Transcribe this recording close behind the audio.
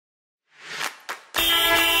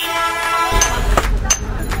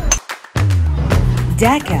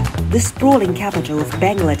Dhaka, the sprawling capital of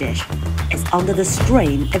Bangladesh, is under the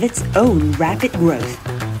strain of its own rapid growth.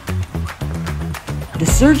 The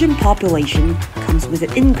surging population comes with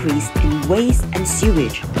an increase in waste and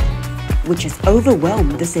sewage, which has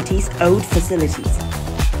overwhelmed the city's old facilities.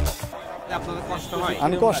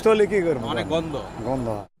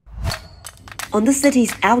 On the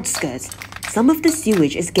city's outskirts, some of the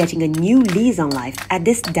sewage is getting a new lease on life at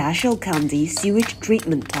this Dhaka sewage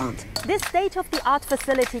treatment plant. This state-of-the-art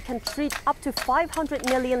facility can treat up to 500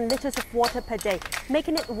 million litres of water per day,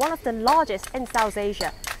 making it one of the largest in South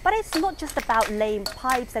Asia. But it's not just about laying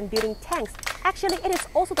pipes and building tanks. Actually, it is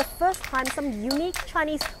also the first time some unique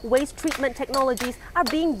Chinese waste treatment technologies are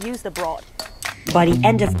being used abroad. By the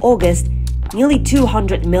end of August, nearly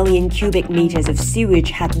 200 million cubic meters of sewage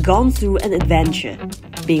had gone through an adventure,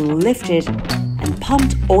 being lifted and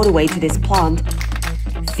pumped all the way to this plant,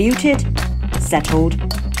 filtered, settled,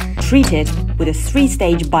 treated with a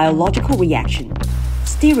 3-stage biological reaction,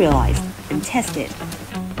 sterilized and tested.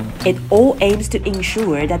 It all aims to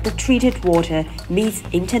ensure that the treated water meets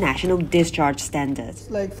international discharge standards.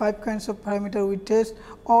 Like 5 kinds of parameters we test,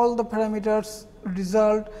 all the parameters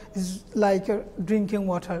result is like drinking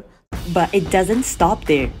water. But it doesn't stop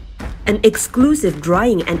there. An exclusive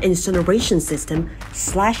drying and incineration system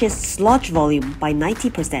slashes sludge volume by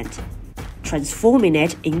 90%, transforming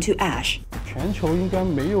it into ash.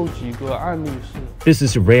 This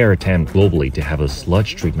is a rare attempt globally to have a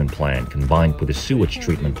sludge treatment plant combined with a sewage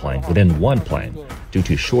treatment plant within one plant. Due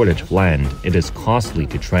to shortage of land, it is costly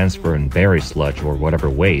to transfer and bury sludge or whatever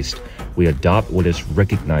waste. We adopt what is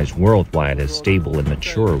recognized worldwide as stable and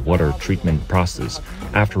mature water treatment process.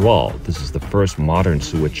 After all, this is the first modern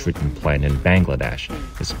sewage treatment plant in Bangladesh.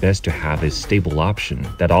 It's best to have a stable option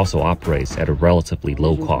that also operates at a relatively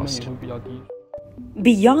low cost.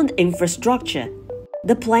 Beyond infrastructure,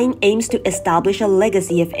 the plan aims to establish a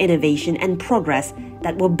legacy of innovation and progress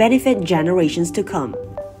that will benefit generations to come.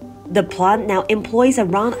 The plant now employs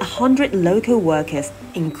around 100 local workers,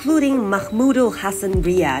 including Mahmoudul Hassan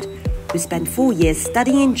Riyad, who spent 4 years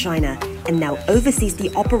studying in China and now oversees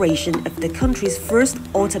the operation of the country's first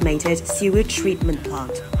automated sewage treatment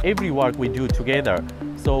plant. Every work we do together.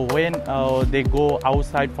 So when they go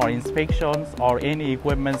outside for inspections or any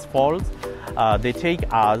equipment faults, they take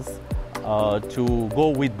us to go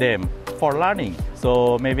with them for learning.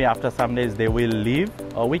 So maybe after some days they will leave.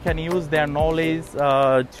 We can use their knowledge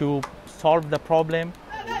to solve the problem.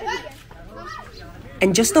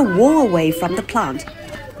 And just a wall away from the plant,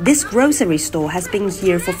 this grocery store has been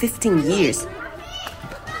here for 15 years.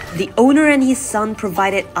 The owner and his son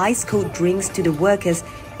provided ice-cold drinks to the workers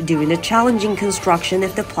during the challenging construction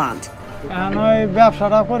of the plant.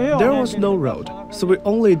 There was no road, so we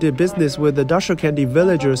only did business with the Dhaka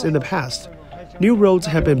villagers in the past. New roads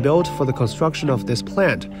have been built for the construction of this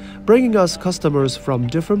plant, bringing us customers from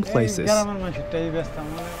different places.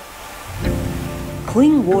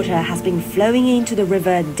 Clean water has been flowing into the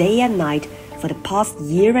river day and night for the past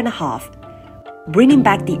year and a half, bringing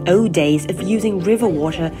back the old days of using river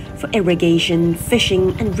water for irrigation,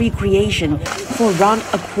 fishing and recreation for around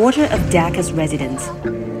a quarter of Dhaka's residents.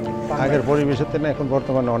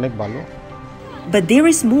 But there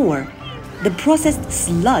is more. The processed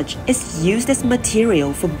sludge is used as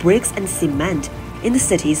material for bricks and cement in the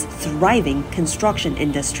city's thriving construction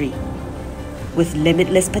industry. With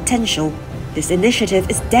limitless potential, this initiative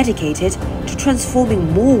is dedicated to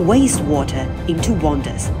transforming more wastewater into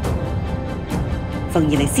wonders.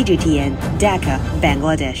 CGTN, Dhaka,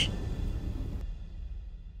 Bangladesh.